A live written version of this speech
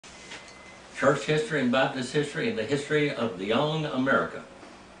church history and Baptist history and the history of the young America.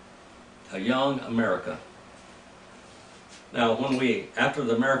 A young America. Now, after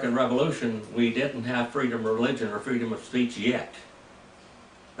the American Revolution, we didn't have freedom of religion or freedom of speech yet.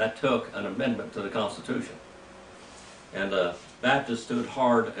 That took an amendment to the Constitution. And the Baptists stood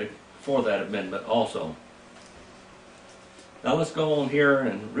hard for that amendment also. Now let's go on here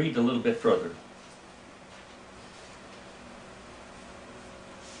and read a little bit further.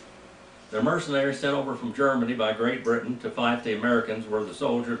 The mercenaries sent over from Germany by Great Britain to fight the Americans were the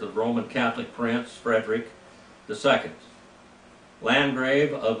soldiers of the Roman Catholic Prince Frederick II,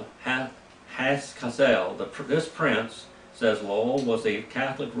 Landgrave of Hesse-Kassel. This prince, says Lowell, was the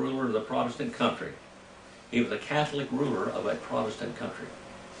Catholic ruler of the Protestant country. He was a Catholic ruler of a Protestant country.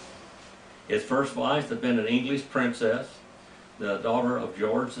 His first wife had been an English princess, the daughter of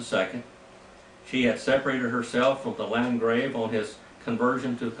George II. She had separated herself from the Landgrave on his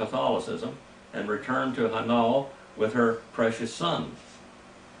conversion to Catholicism and returned to Hainaut with her precious son.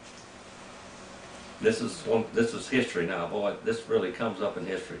 This is history now, boy. This really comes up in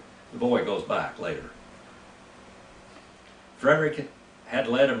history. The boy goes back later. Frederick had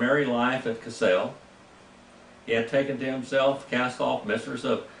led a merry life at Cassel. He had taken to himself cast-off mistress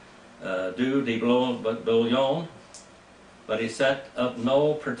of Due de Bouillon, but he set up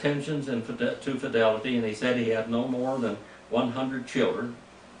no pretensions to fidelity, and he said he had no more than 100 children.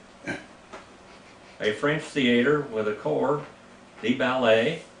 A French theater with a corps de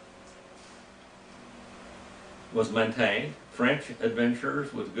ballet was maintained. French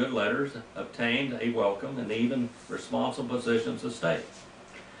adventurers with good letters obtained a welcome and even responsible positions of state.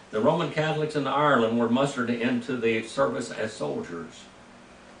 The Roman Catholics in Ireland were mustered into the service as soldiers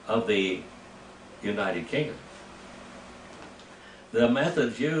of the United Kingdom. The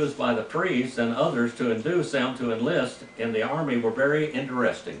methods used by the priests and others to induce them to enlist in the army were very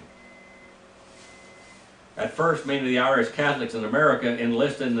interesting. At first, many of the Irish Catholics in America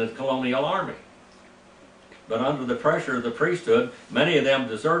enlisted in the colonial army. But under the pressure of the priesthood, many of them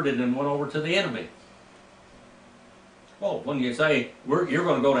deserted and went over to the enemy. Well, when you say, you're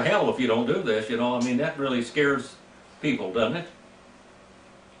going to go to hell if you don't do this, I mean, that really scares people, doesn't it?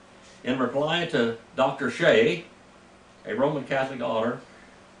 In reply to Dr. Shea, a Roman Catholic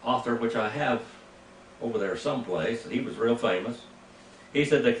author, which I have over there someplace, he was real famous, he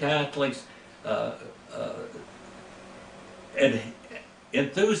said the Catholics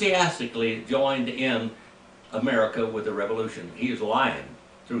enthusiastically joined in America with the Revolution. He was lying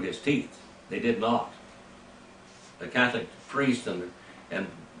through his teeth. They did not. The Catholic priest and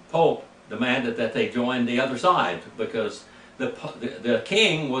Pope demanded that they join the other side because the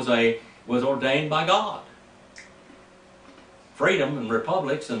king was ordained by God. Freedom and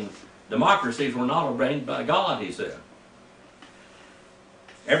republics and democracies were not ordained by God, he said.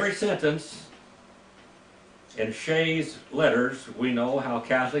 Every sentence in Shea's letters, we know how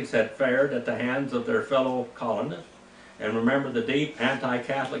Catholics had fared at the hands of their fellow colonists, and remember the deep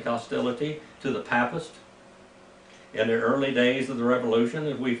anti-Catholic hostility to the Papist. In the early days of the Revolution,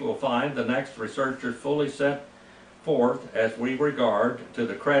 as we will find, the next researchers fully set forth as we regard to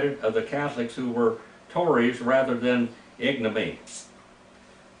the credit of the Catholics who were Tories rather than ignominy.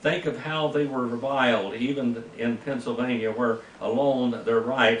 Think of how they were reviled, even in Pennsylvania, where alone their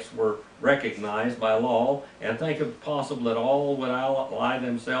rights were recognized by law, and think if possible that all would ally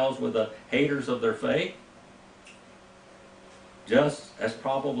themselves with the haters of their faith. Just as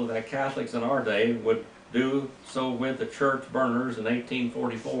probable that Catholics in our day would do so with the church burners in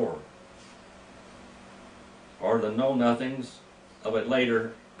 1844, or the know-nothings of a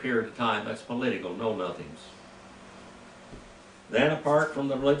later period of time. That's political know-nothings. Then, apart from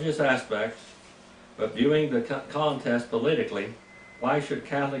the religious aspects, but viewing the contest politically, why should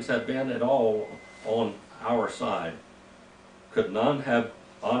Catholics have been at all on our side? Could none have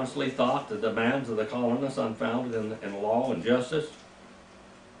honestly thought the demands of the colonists unfounded in law and justice?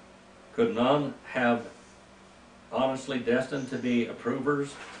 Could none have honestly destined to be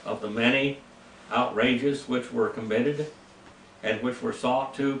approvers of the many outrages which were committed and which were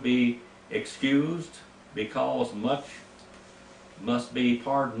sought to be excused because much must be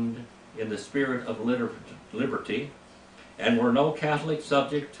pardoned in the spirit of liberty, and were no Catholic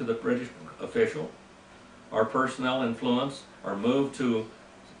subject to the British official or personnel influence or moved to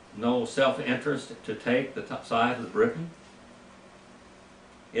no self-interest to take the side of Britain?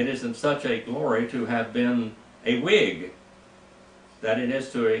 It is in such a glory to have been a Whig that it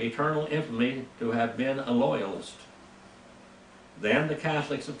is to eternal infamy to have been a Loyalist. Then the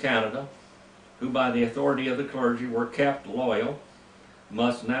Catholics of Canada, who by the authority of the clergy were kept loyal,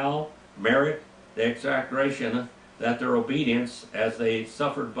 must now merit the execration that their obedience, as they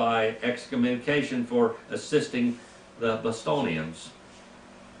suffered by excommunication for assisting the Bostonians.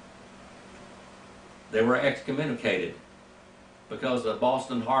 They were excommunicated because of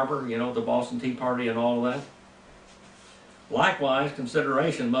Boston Harbor, you know, the Boston Tea Party and all of that. Likewise,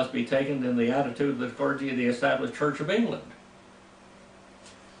 consideration must be taken in the attitude of the clergy of the established Church of England.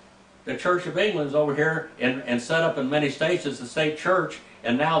 The Church of England is over here and set up in many states as the state church,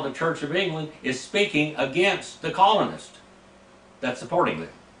 and now the Church of England is speaking against the colonists that's supporting them.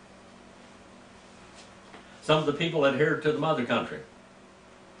 Some of the people adhered to the mother country.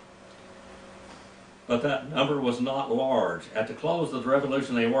 But that number was not large. At the close of the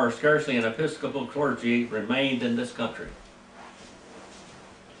Revolutionary War, scarcely an Episcopal clergy remained in this country.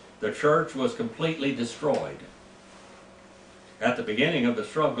 The church was completely destroyed. At the beginning of the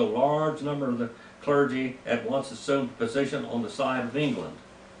struggle, a large number of the clergy at once assumed a position on the side of England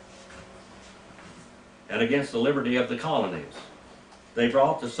and against the liberty of the colonies. They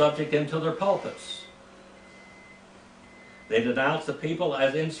brought the subject into their pulpits. They denounced the people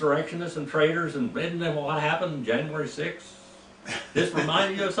as insurrectionists and traitors, and isn't that what happened January 6th? This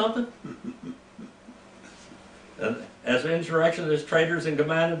reminded you of something? As insurrectionists, traitors, and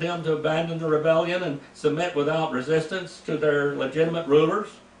commanded them to abandon the rebellion and submit without resistance to their legitimate rulers.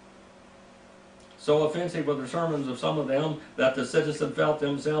 So offensive were the sermons of some of them that the citizens felt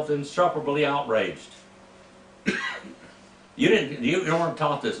themselves insufferably outraged. You weren't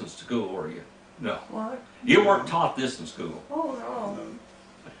taught this in school, were you? No. What? You weren't taught this in school. Oh,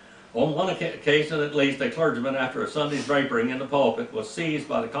 no. On one occasion at least, a clergyman, after a Sunday's vaporing in the pulpit, was seized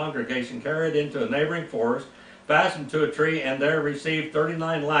by the congregation, carried into a neighboring forest, fastened to a tree, and there received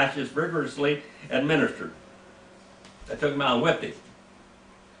 39 lashes vigorously administered. They took him out and whipped him.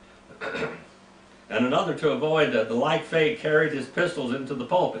 And another, to avoid the like fate, carried his pistols into the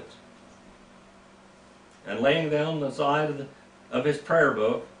pulpit, and laying down the side of his prayer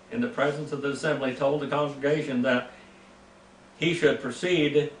book in the presence of the assembly, told the congregation that he should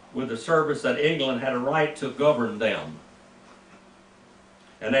proceed with the service, that England had a right to govern them,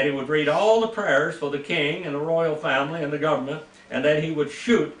 and that he would read all the prayers for the king and the royal family and the government, and that he would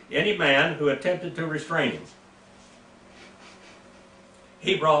shoot any man who attempted to restrain him.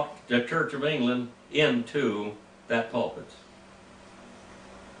 He brought the Church of England into that pulpit.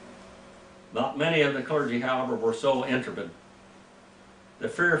 Not many of the clergy, however, were so intrepid. The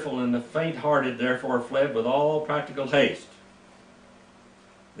fearful and the faint-hearted therefore fled with all practical haste.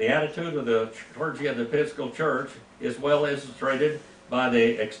 The attitude of the clergy of the Episcopal Church is well illustrated by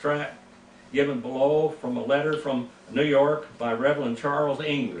the extract given below from a letter from New York by Reverend Charles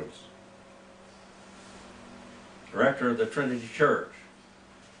Ingalls, rector of the Trinity Church.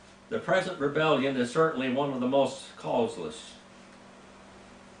 The present rebellion is certainly one of the most causeless.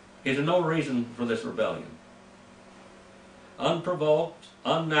 There's no reason for this rebellion. Unprovoked,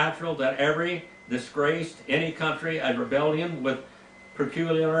 unnatural, that every disgraced any country a rebellion with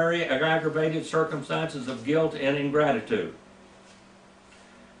peculiarly aggravated circumstances of guilt and ingratitude.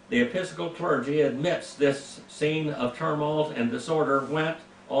 The Episcopal clergy admits this scene of tumult and disorder went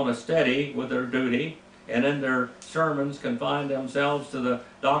on a steady with their duty, and in their sermons confined themselves to the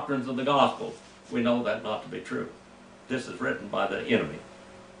doctrines of the gospel. We know that not to be true. This is written by the enemy.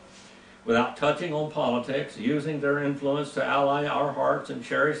 Without touching on politics, using their influence to ally our hearts and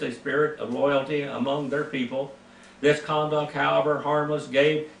cherish a spirit of loyalty among their people. This conduct, however harmless,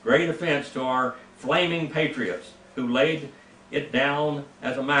 gave great offense to our flaming patriots, who laid it down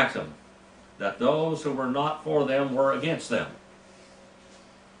as a maxim that those who were not for them were against them.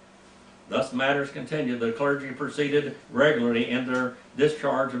 Thus matters continued. The clergy proceeded regularly in their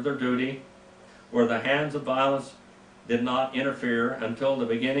discharge of their duty, where the hands of violence did not interfere, until the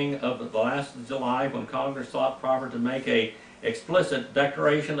beginning of the last of July, when Congress thought proper to make a explicit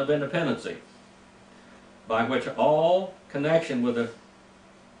declaration of independence, by which all connection with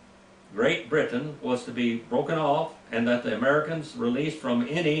Great Britain was to be broken off, and that the Americans released from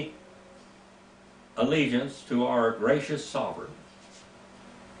any allegiance to our gracious sovereign.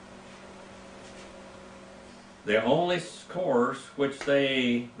 The only course which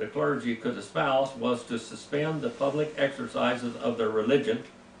the clergy could espouse was to suspend the public exercises of their religion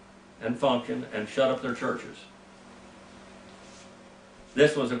and function and shut up their churches.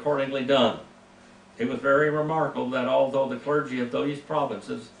 This was accordingly done. It was very remarkable that although the clergy of these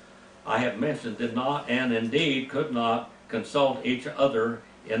provinces I have mentioned did not, and indeed could not, consult each other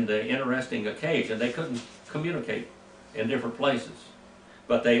in the interesting occasion, they couldn't communicate in different places,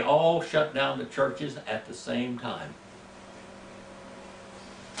 but they all shut down the churches at the same time.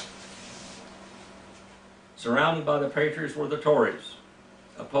 Surrounded by the patriots were the Tories,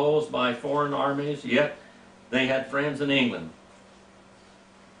 opposed by foreign armies, yet they had friends in England.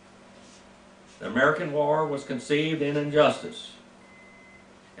 The American war was conceived in injustice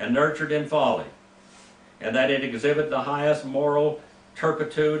and nurtured in folly, and that it exhibited the highest moral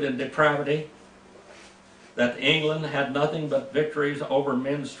turpitude and depravity, that England had nothing but victories over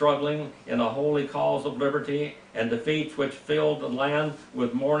men struggling in a holy cause of liberty, and defeats which filled the land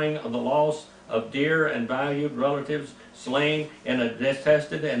with mourning of the loss of dear and valued relatives slain in a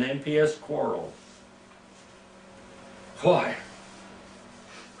detested and impious quarrel. Why?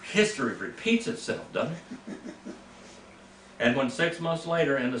 History repeats itself, doesn't it? And when 6 months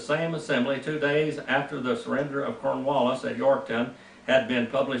later, in the same assembly, 2 days after the surrender of Cornwallis at Yorktown had been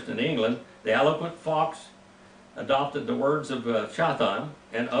published in England, the eloquent Fox adopted the words of Chatham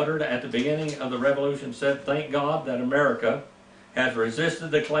and uttered at the beginning of the Revolution, said, "Thank God that America has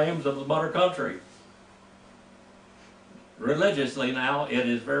resisted the claims of the mother country." Religiously now, it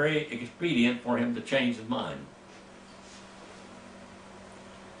is very expedient for him to change his mind.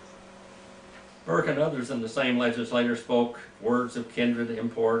 Burke and others in the same legislature spoke words of kindred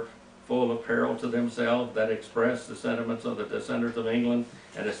import, full of peril to themselves, that expressed the sentiments of the dissenters of England,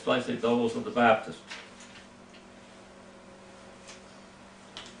 and especially those of the Baptists.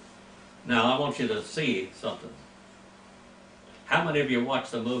 Now, I want you to see something. How many of you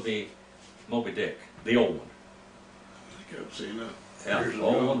watched the movie Moby Dick, the old one? I think I've seen it. Yeah, Years the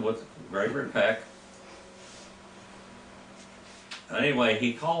old ago. one with Gregory Peck. Anyway,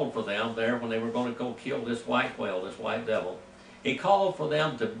 he called for them there when they were going to go kill this white whale, this white devil. He called for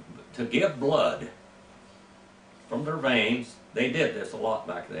them to give blood from their veins. They did this a lot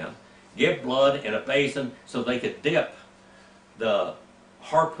back then. Give blood in a basin so they could dip the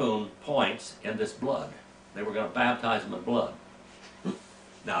harpoon points in this blood. They were going to baptize them in blood.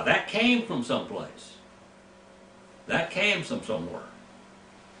 Now that came from someplace. That came from somewhere.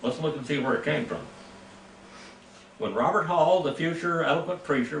 Let's look and see where it came from. When Robert Hall, the future eloquent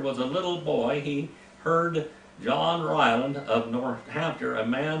preacher, was a little boy, he heard John Ryland of Northampton, a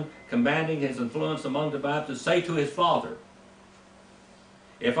man commanding his influence among the Baptists, say to his father,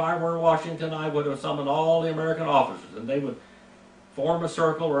 "If I were Washington, I would have summoned all the American officers, and they would form a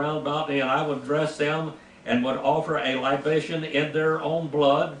circle round about me, and I would address them and would offer a libation in their own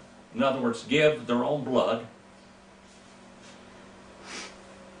blood." In other words, give their own blood.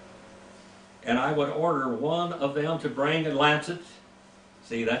 "And I would order one of them to bring a lancet."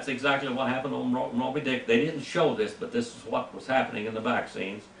 See, that's exactly what happened on Moby Dick. They didn't show this, but this is what was happening in the back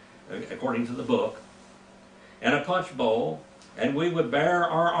scenes, according to the book. "And a punch bowl, and we would bear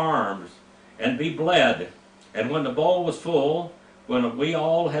our arms and be bled. And when the bowl was full, when we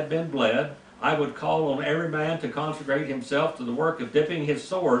all had been bled, I would call on every man to consecrate himself to the work of dipping his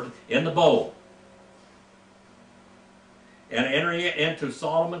sword in the bowl, and entering into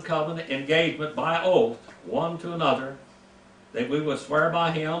solemn and covenant engagement by oath, one to another, that we would swear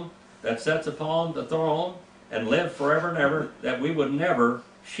by him that sits upon the throne and live forever and ever, that we would never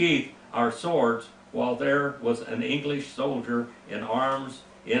sheath our swords while there was an English soldier in arms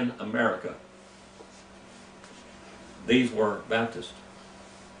in America." These were Baptists.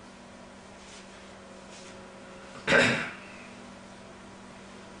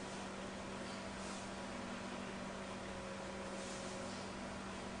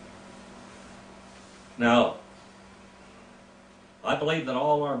 Now, I believe that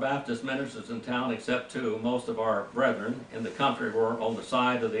all our Baptist ministers in town, except two, most of our brethren in the country, were on the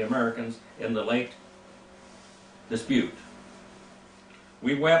side of the Americans in the late dispute.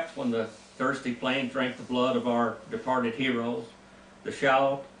 We wept when the thirsty plain drank the blood of our departed heroes. The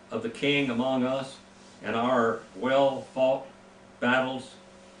shout of the King among us and our well-fought battles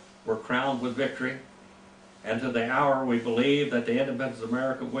were crowned with victory. And to the hour we believe that the independence of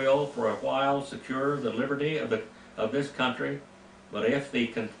America will, for a while, secure the liberty of this country. But if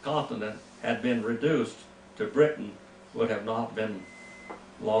the continent had been reduced to Britain, would have not been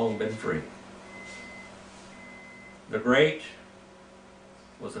long been free. The great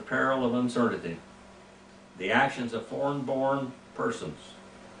was the peril of uncertainty, the actions of foreign-born persons,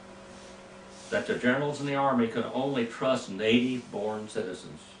 that the generals in the army could only trust native-born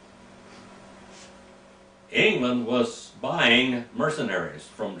citizens. England was buying mercenaries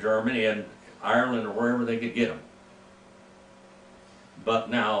from Germany and Ireland or wherever they could get them. But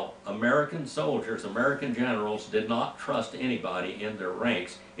now, American soldiers, American generals did not trust anybody in their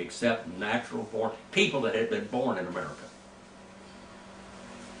ranks except natural-born people that had been born in America.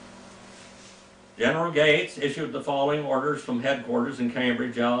 General Gates issued the following orders from headquarters in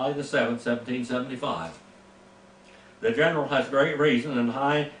Cambridge, July the 7th, 1775. "The general has great reason and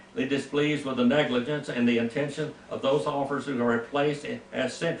highly displeased with the negligence and the intention of those officers who are placed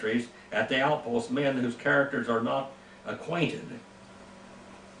as sentries at the outpost men whose characters are not acquainted.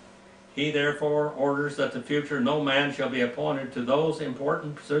 He therefore orders that the future no man shall be appointed to those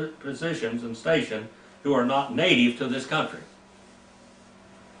important positions and station who are not native to this country,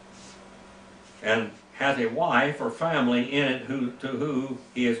 and has a wife or family in it to who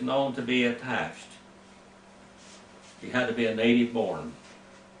he is known to be attached. You had to be a native born,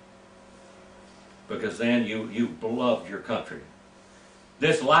 because then you loved your country.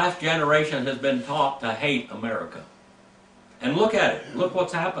 This last generation has been taught to hate America. And look at it. Look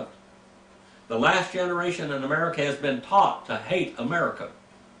what's happened. The last generation in America has been taught to hate America.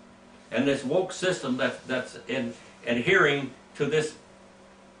 And this woke system that's adhering to this,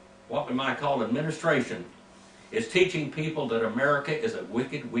 what we might call administration, is teaching people that America is a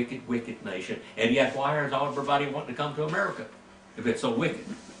wicked, wicked, wicked nation. And yet, why is everybody wanting to come to America if it's so wicked?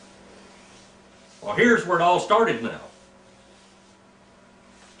 Well, here's where it all started now.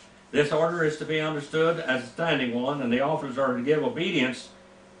 This order is to be understood as a standing one, and the officers are to give obedience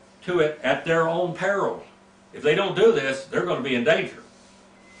to it at their own peril. If they don't do this, they're going to be in danger.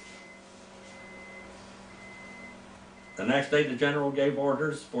 The next day the general gave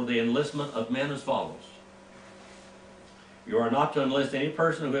orders for the enlistment of men as follows. You are not to enlist any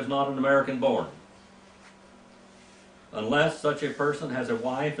person who is not an American born, unless such a person has a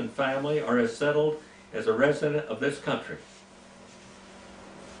wife and family or is settled as a resident of this country.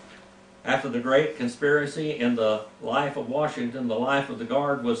 After the great conspiracy in the life of Washington, the life of the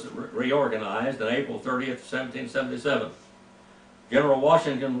Guard was reorganized on April 30th, 1777. General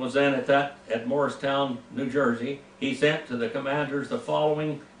Washington was then at Morristown, New Jersey. He sent to the commanders the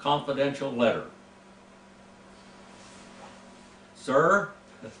following confidential letter. Sir,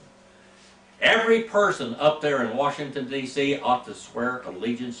 every person up there in Washington, D.C. ought to swear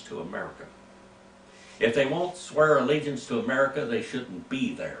allegiance to America. If they won't swear allegiance to America, they shouldn't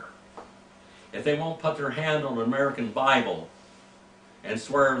be there. If they won't put their hand on an American Bible and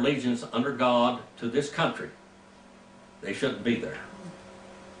swear allegiance under God to this country, they shouldn't be there.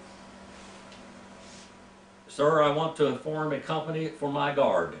 Sir, I want to form a company for my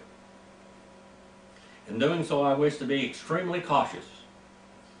guard. In doing so, I wish to be extremely cautious,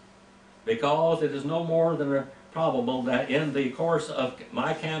 because it is no more than probable that in the course of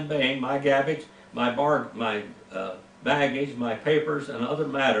my campaign, my baggage, my papers, and other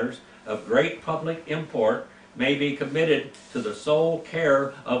matters of great public import may be committed to the sole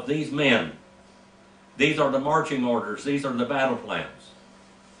care of these men. These are the marching orders. These are the battle plans.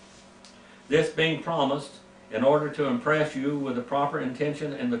 This being promised, in order to impress you with the proper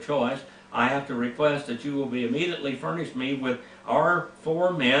intention in the choice, I have to request that you will be immediately furnish me with our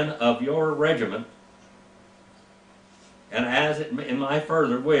 4 men of your regiment, and as in my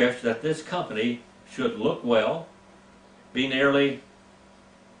further wish that this company should look well, be nearly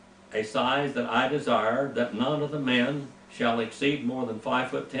a size that I desire, that none of the men shall exceed more than 5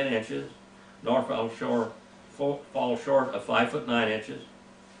 foot 10 inches, nor fall short of 5 foot 9 inches,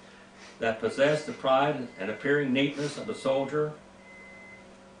 that possess the pride and appearing neatness of a soldier,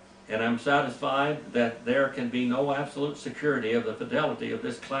 and I'm satisfied that there can be no absolute security of the fidelity of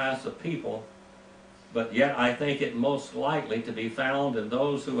this class of people, but yet I think it most likely to be found in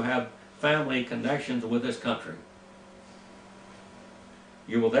those who have family connections with this country.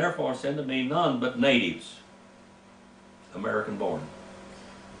 You will therefore send to me none but natives, American born.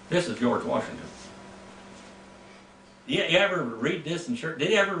 This is George Washington. You ever read this in church? Did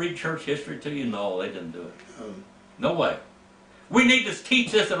you ever read church history to you? No, they didn't do it. No way. We need to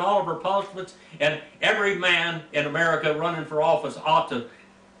teach this in all of our pulpits, and every man in America running for office ought to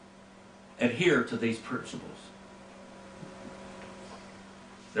adhere to these principles.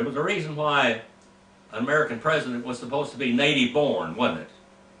 There was a reason why an American president was supposed to be native born, wasn't it?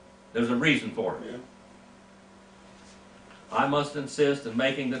 There's a reason for it. Yeah. I must insist in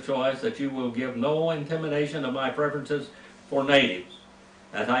making the choice that you will give no intimation of my preferences for natives,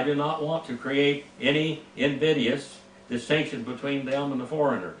 as I do not want to create any invidious distinction between them and the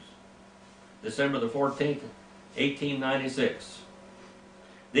foreigners. December the 14th, 1896.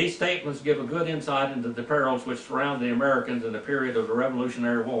 These statements give a good insight into the perils which surround the Americans in the period of the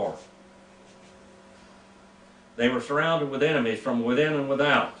Revolutionary War. They were surrounded with enemies from within and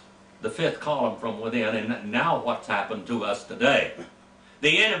without. The 5th column from within, and now what's happened to us today?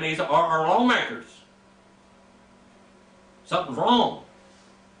 The enemies are our lawmakers. Something's wrong.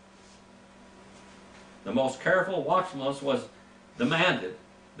 The most careful watchfulness was demanded.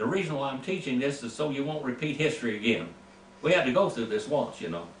 The reason why I'm teaching this is so you won't repeat history again. We had to go through this once, you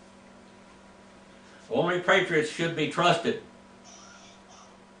know. Only patriots should be trusted.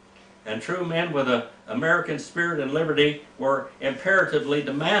 And true men with an American spirit and liberty were imperatively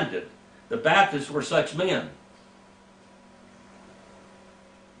demanded The Baptists were such men.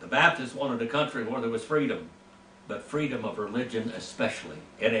 The Baptists wanted a country where there was freedom, but freedom of religion especially.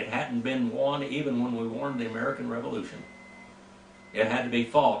 And it hadn't been won even when we won the American Revolution. It had to be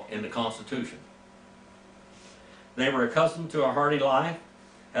fought in the Constitution. They were accustomed to a hardy life,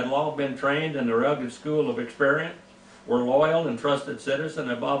 had long been trained in the rugged school of experience, were loyal and trusted citizens,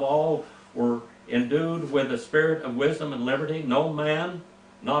 and above all were endued with the spirit of wisdom and liberty. No man,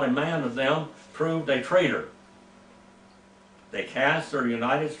 not a man of them, proved a traitor. They cast their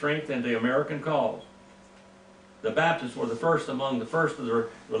united strength into the American cause. The Baptists were the first among the first of the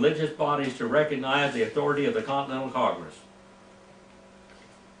religious bodies to recognize the authority of the Continental Congress.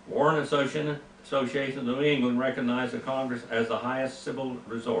 Warren Association of New England recognized the Congress as the highest civil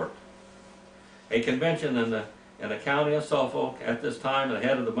resort. A convention in the county of Suffolk at this time, the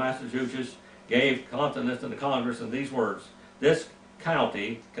head of the Massachusetts gave countenance to the Congress in these words: "This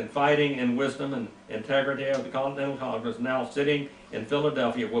county, confiding in wisdom and integrity of the Continental Congress, now sitting in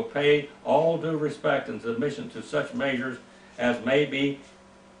Philadelphia, will pay all due respect and submission to such measures as may be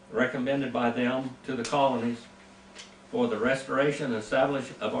recommended by them to the colonies for the restoration and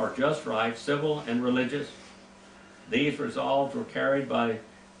establishment of our just rights, civil and religious." These resolves were carried by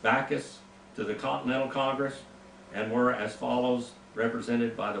Bacchus to the Continental Congress and were as follows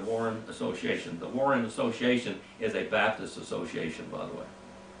represented by the Warren Association. The Warren Association is a Baptist association, by the way.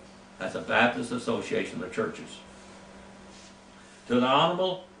 That's a Baptist association of churches. To the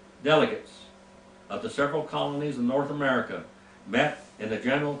honorable delegates of the several colonies in North America met in the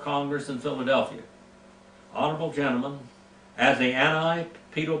General Congress in Philadelphia. Honorable gentlemen, as the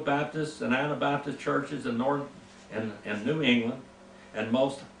Anti-Pedal Baptists and Anabaptist churches in North and New England, and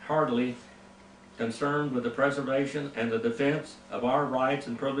most heartily concerned with the preservation and the defense of our rights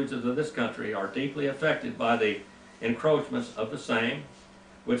and privileges of this country, are deeply affected by the encroachments of the same,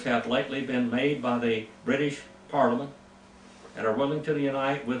 which have lately been made by the British Parliament, and are willing to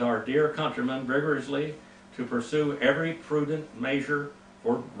unite with our dear countrymen vigorously to pursue every prudent measure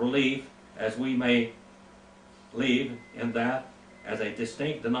for relief, as we may leave in that, as a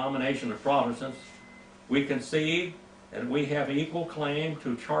distinct denomination of Protestants, we conceive that we have equal claim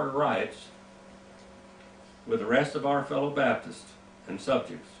to charter rights with the rest of our fellow Baptists and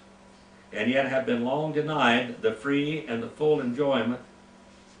subjects, and yet have been long denied the free and the full enjoyment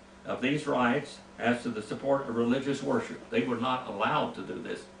of these rights as to the support of religious worship. They were not allowed to do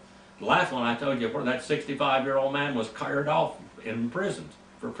this. The last one I told you, where that 65-year-old man was carried off in prison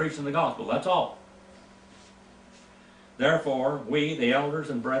for preaching the gospel. That's all. Therefore, we, the elders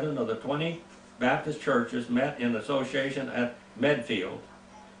and brethren of the 20 Baptist churches, met in association at Medfield,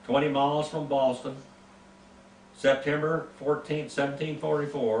 20 miles from Boston, September 14,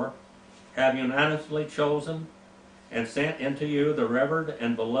 1744, have unanimously chosen and sent into you the Reverend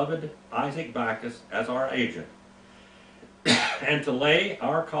and beloved Isaac Bacchus as our agent, and to lay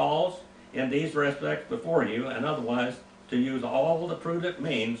our cause in these respects before you, and otherwise to use all the prudent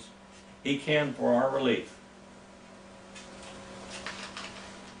means he can for our relief.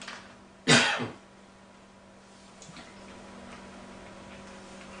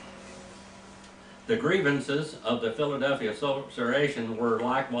 The grievances of the Philadelphia Association were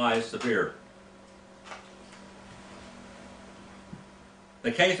likewise severe.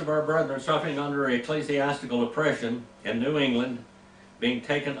 The case of our brethren suffering under ecclesiastical oppression in New England being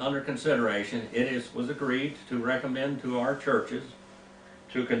taken under consideration, was agreed to recommend to our churches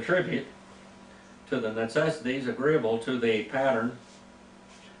to contribute to the necessities agreeable to the pattern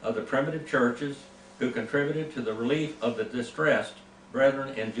of the primitive churches who contributed to the relief of the distressed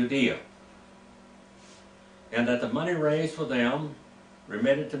brethren in Judea, and that the money raised for them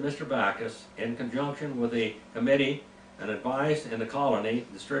remitted to Mr. Bacchus in conjunction with the committee and advice in the colony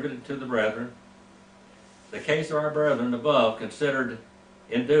distributed to the brethren. The case of our brethren above considered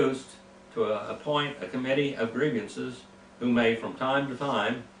induced to appoint a committee of grievances who may from time to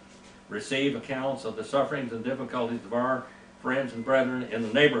time receive accounts of the sufferings and difficulties of our friends and brethren in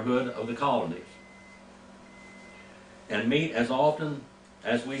the neighborhood of the colonies, and meet as often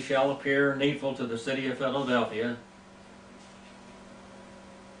as we shall appear needful to the city of Philadelphia,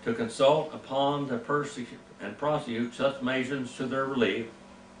 to consult upon the persecute and prosecute such measures to their relief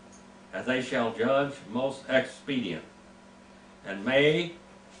as they shall judge most expedient, and may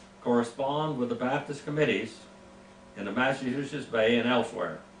correspond with the Baptist committees in the Massachusetts Bay and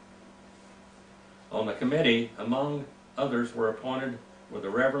elsewhere. On the committee, among others, were appointed with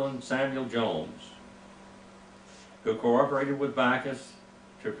the Reverend Samuel Jones, who cooperated with Bacchus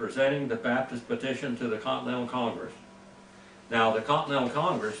to presenting the Baptist petition to the Continental Congress. Now, the Continental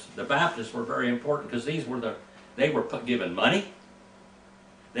Congress, the Baptists were very important because they were given money,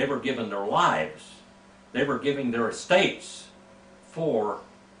 They were giving their lives. They were giving their estates for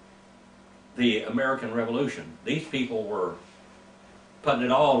the American Revolution. These people were putting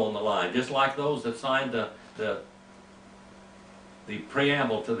it all on the line, just like those that signed the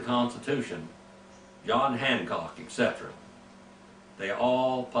preamble to the Constitution, John Hancock, etc. They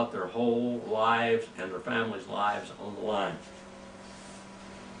all put their whole lives and their families' lives on the line.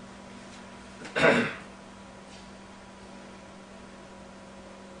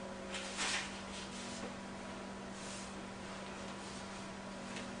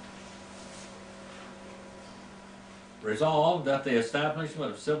 Resolved that the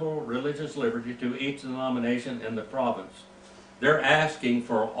establishment of civil religious liberty to each denomination in the province. They're asking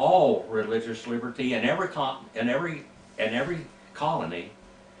for all religious liberty in every colony,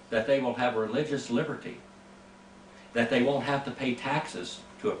 that they will have religious liberty, that they won't have to pay taxes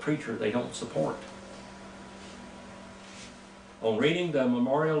to a preacher they don't support. On reading the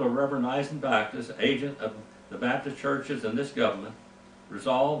memorial of Reverend Eisen Baptist, agent of the Baptist churches in this government,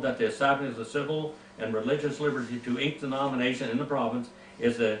 resolved that the establishment of civil and religious liberty to each denomination in the province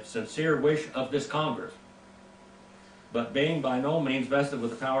is the sincere wish of this Congress, but being by no means vested with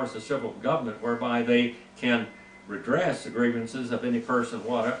the powers of civil government whereby they can redress the grievances of any person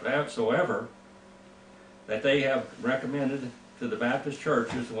whatsoever, that they have recommended to the Baptist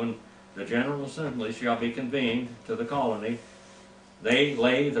churches when the General Assembly shall be convened to the colony, they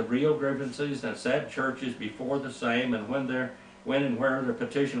lay the real grievances and said churches before the same, and when and where their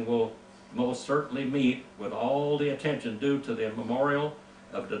petition will most certainly meet with all the attention due to the memorial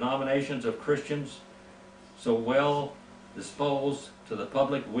of denominations of Christians so well disposed to the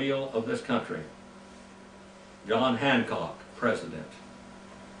public weal of this country. John Hancock, President.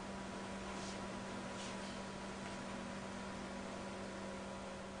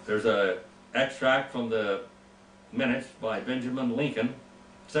 There's an extract from the minutes by Benjamin Lincoln,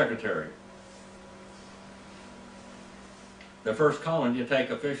 Secretary. The first colony to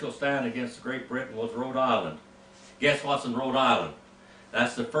take official stand against Great Britain was Rhode Island. Guess what's in Rhode Island?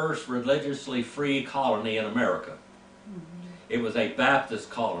 That's the first religiously free colony in America. It was a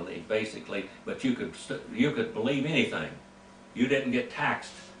Baptist colony, basically, but you could believe anything. You didn't get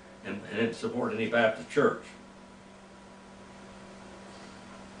taxed and didn't support any Baptist church.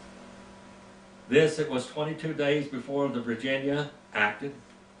 It was 22 days before the Virginia acted.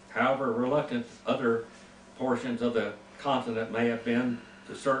 However reluctant other portions of the continent may have been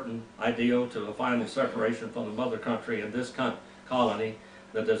to certain ideal to a final separation from the mother country in this colony,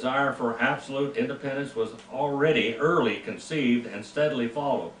 the desire for absolute independence was already early conceived and steadily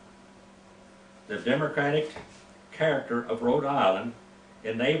followed. The democratic character of Rhode Island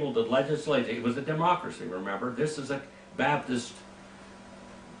enabled the legislature. It was a democracy, remember. This is a Baptist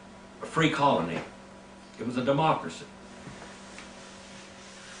free colony. It was a democracy.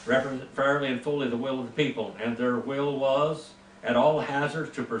 Represent fairly and fully the will of the people, and their will was, at all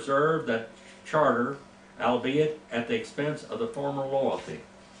hazards, to preserve that charter, albeit at the expense of the former loyalty.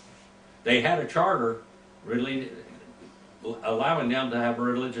 They had a charter really allowing them to have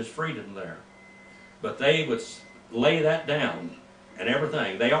religious freedom there, but they would lay that down and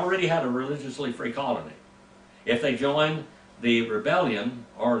everything. They already had a religiously free colony. If they joined the rebellion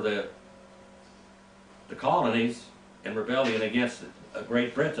or the colonies in rebellion against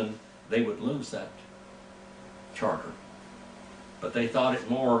Great Britain, they would lose that charter. But they thought it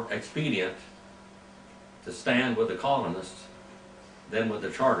more expedient to stand with the colonists than with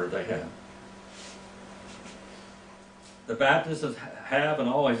the charter they had. The Baptists have and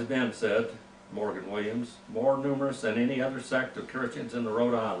always been, said Morgan Williams, more numerous than any other sect of Christians in the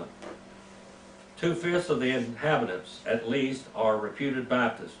Rhode Island. 2/5 of the inhabitants, at least, are reputed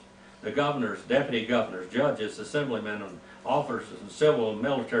Baptists. The governors, deputy governors, judges, assemblymen, and officers in civil and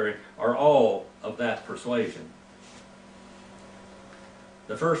military are all of that persuasion.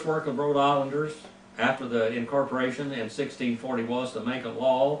 The first work of Rhode Islanders after the incorporation in 1640 was to make a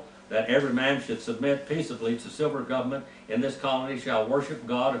law that every man should submit peaceably to civil government in this colony, shall worship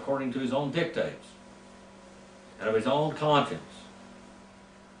God according to his own dictates and of his own conscience,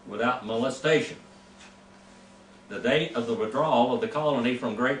 without molestation. The date of the withdrawal of the colony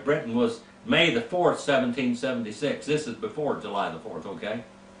from Great Britain was May the 4th, 1776. This is before July the 4th, okay?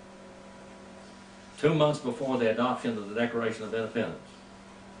 2 months before the adoption of the Declaration of Independence.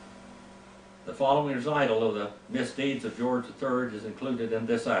 The following recital of the misdeeds of George III is included in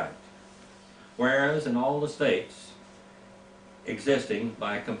this act. Whereas in all the states existing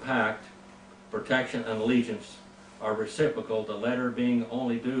by compact, protection and allegiance are reciprocal, the latter being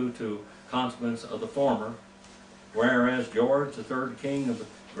only due to consequence of the former, whereas George III, King of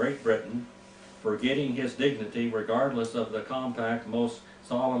Great Britain, forgetting his dignity regardless of the compact, most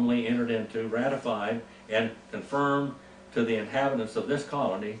solemnly entered into, ratified, and confirmed to the inhabitants of this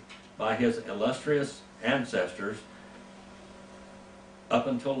colony by his illustrious ancestors, up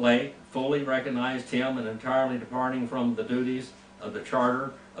until late, fully recognized him and entirely departing from the duties of the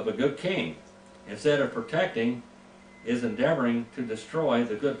charter of a good king. Instead of protecting, is endeavoring to destroy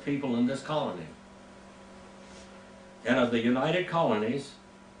the good people in this colony. And of the United Colonies,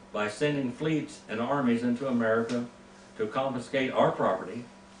 by sending fleets and armies into America to confiscate our property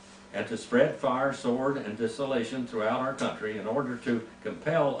and to spread fire, sword, and desolation throughout our country in order to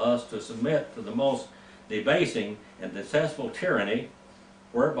compel us to submit to the most debasing and detestable tyranny,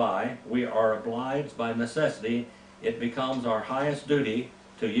 whereby we are obliged by necessity, it becomes our highest duty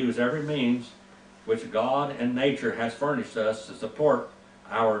to use every means which God and nature has furnished us to support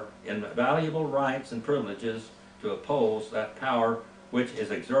our invaluable rights and privileges, to oppose that power which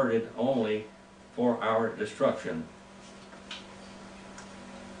is exerted only for our destruction.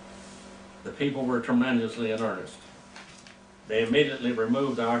 The people were tremendously in earnest. They immediately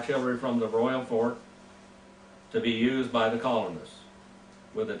removed the artillery from the royal fort to be used by the colonists.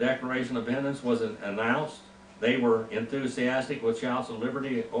 When the Declaration of Independence was announced, they were enthusiastic with shouts of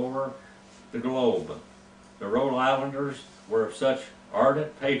liberty over the globe. The Rhode Islanders were of such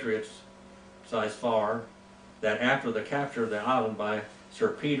ardent patriots, as far, that after the capture of the island by Sir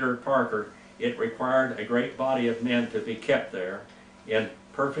Peter Parker, it required a great body of men to be kept there in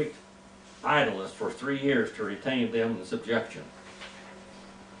perfect idleness for 3 years to retain them in subjection.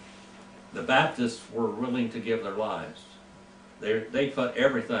 The Baptists were willing to give their lives. They put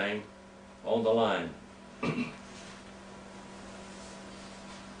everything on the line.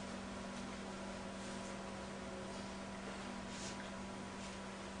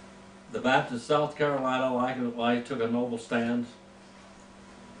 The Baptist of South Carolina likewise took a noble stand.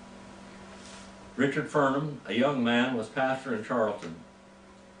 Richard Furnham, a young man, was pastor in Charleston.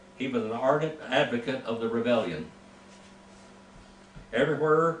 He was an ardent advocate of the rebellion.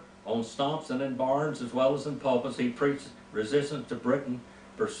 Everywhere, on stumps and in barns as well as in pulpits, he preached resistance to Britain,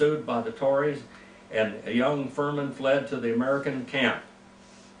 pursued by the Tories, and a young Furman fled to the American camp.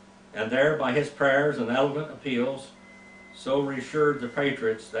 And there, by his prayers and eloquent appeals, so reassured the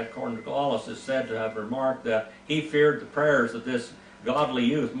patriots that Cornwallis is said to have remarked that he feared the prayers of this godly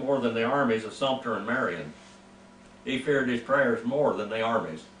youth more than the armies of Sumter and Marion. He feared his prayers more than the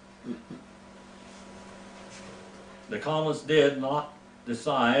armies. The colonists did not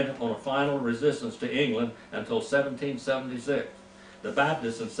decide on a final resistance to England until 1776. The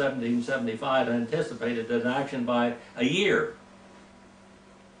Baptists in 1775 anticipated an action by a year.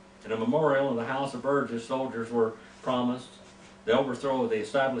 In a memorial in the House of Burgess, soldiers were promised the overthrow of the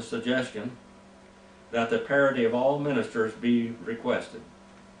established suggestion that the parity of all ministers be requested.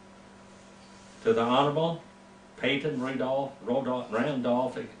 To the Honorable Peyton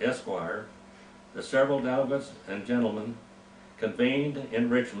Randolph, Esquire, the several delegates and gentlemen convened in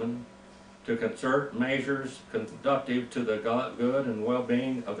Richmond to concert measures conducive to the good and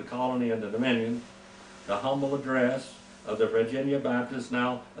well-being of the colony and the Dominion, the humble address of the Virginia Baptists,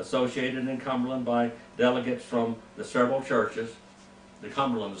 now associated in Cumberland by delegates from the several churches, the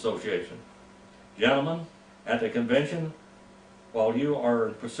Cumberland Association. Gentlemen, at the convention, while you are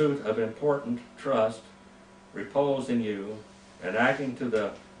in pursuit of important trust reposed in you, and acting to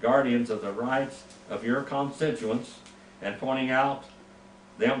the guardians of the rights of your constituents, and pointing out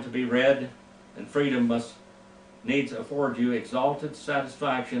them to be read, and freedom must needs afford you exalted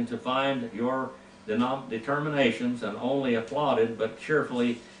satisfaction to find your determinations and only applauded but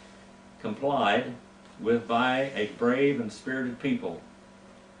cheerfully complied with by a brave and spirited people.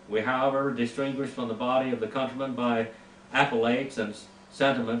 We, however, distinguish from the body of the countrymen by accolades and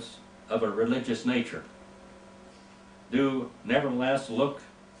sentiments of a religious nature, do nevertheless look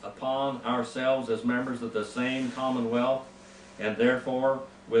upon ourselves as members of the same commonwealth, and therefore,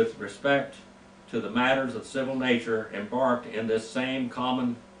 with respect to the matters of civil nature, embarked in this same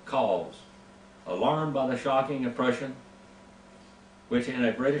common cause. Alarmed by the shocking oppression which in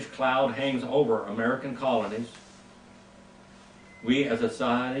a British cloud hangs over American colonies, we as a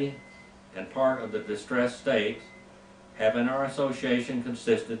society and part of the distressed state have in our association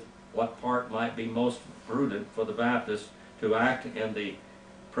consisted what part might be most prudent for the Baptists to act in the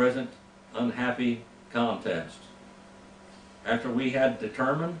present unhappy contest. After we had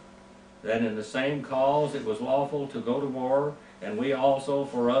determined that in the same cause it was lawful to go to war, and we also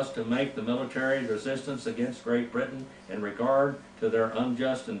for us to make the military resistance against Great Britain in regard to their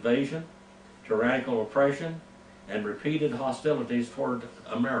unjust invasion, tyrannical oppression, and repeated hostilities toward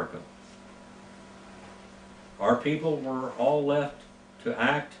America. Our people were all left to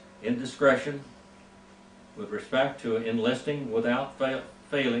act in discretion with respect to enlisting without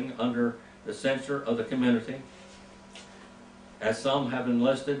failing under the censure of the community, as some have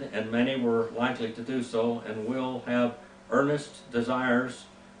enlisted and many were likely to do so and will have earnest desires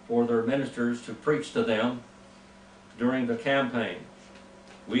for their ministers to preach to them during the campaign.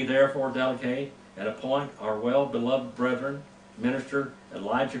 We therefore delegate and appoint our well-beloved brethren, Minister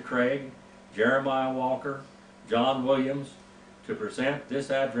Elijah Craig, Jeremiah Walker, John Williams, to present this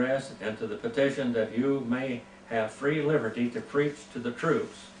address and to the petition that you may have free liberty to preach to the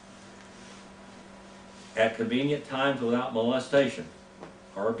troops at convenient times without molestation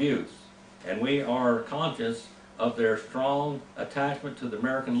or abuse. And we are conscious of their strong attachment to the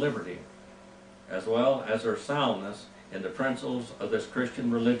American liberty, as well as their soundness in the principles of this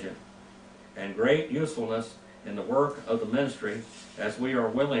Christian religion, and great usefulness in the work of the ministry, as we are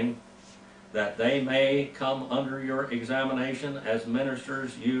willing that they may come under your examination as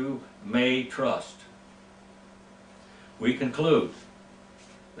ministers you may trust. We conclude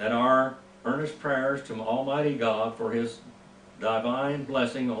that our earnest prayers to Almighty God for His divine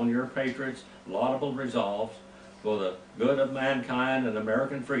blessing on your patriots' laudable resolves for the good of mankind and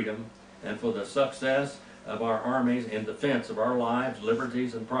American freedom, and for the success of our armies in defense of our lives,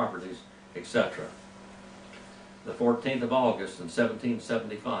 liberties, and properties, etc. The 14th of August in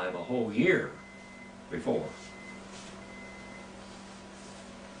 1775, a whole year before.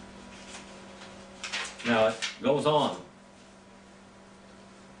 Now it goes on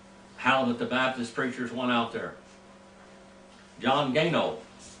how that the Baptist preachers went out there. John Gano,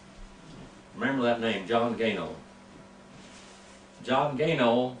 remember that name, John Gano. John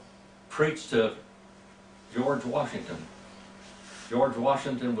Gano preached to George Washington. George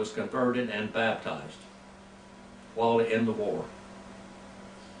Washington was converted and baptized while in the war.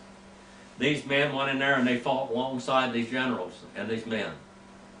 These men went in there and they fought alongside these generals and these men.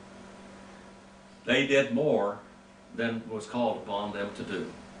 They did more than was called upon them to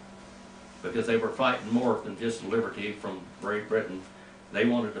do, because they were fighting more than just liberty from Great Britain. They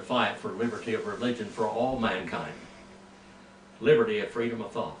wanted to fight for liberty of religion for all mankind, liberty of freedom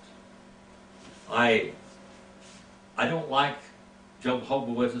of thought. I don't like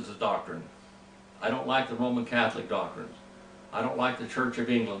Jehovah's Witnesses' doctrine. I don't like the Roman Catholic doctrines. I don't like the Church of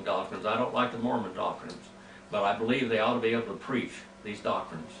England doctrines. I don't like the Mormon doctrines. But I believe they ought to be able to preach these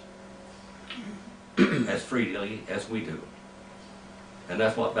doctrines as freely as we do. And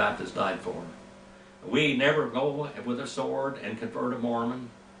that's what Baptists died for. We never go with a sword and convert a Mormon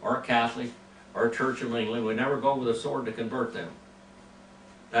or a Catholic or a Church of England. We never go with a sword to convert them.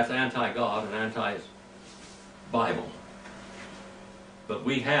 That's anti-God and anti-Bible. But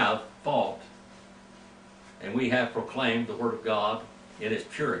we have fought and we have proclaimed the Word of God in its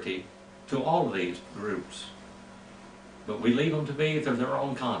purity to all of these groups. But we leave them to be to their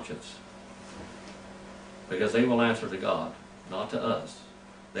own conscience, because they will answer to God, not to us.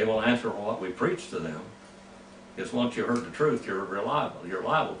 They will answer for what we preach to them, because once you heard the truth, you're reliable. You're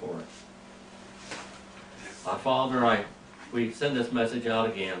liable for it. Father, we send this message out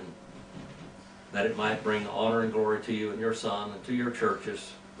again, that it might bring honor and glory to you and your Son and to your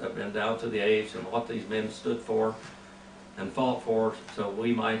churches that have been down to the age and what these men stood for and fought for, so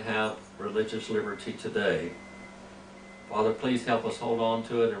we might have religious liberty today. Father, please help us hold on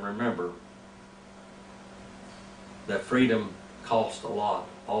to it and remember that freedom costs a lot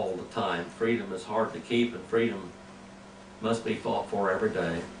all the time. Freedom is hard to keep, and freedom must be fought for every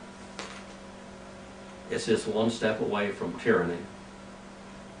day. It's just one step away from tyranny.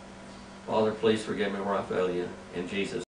 Father, please forgive me where I fail you. In Jesus'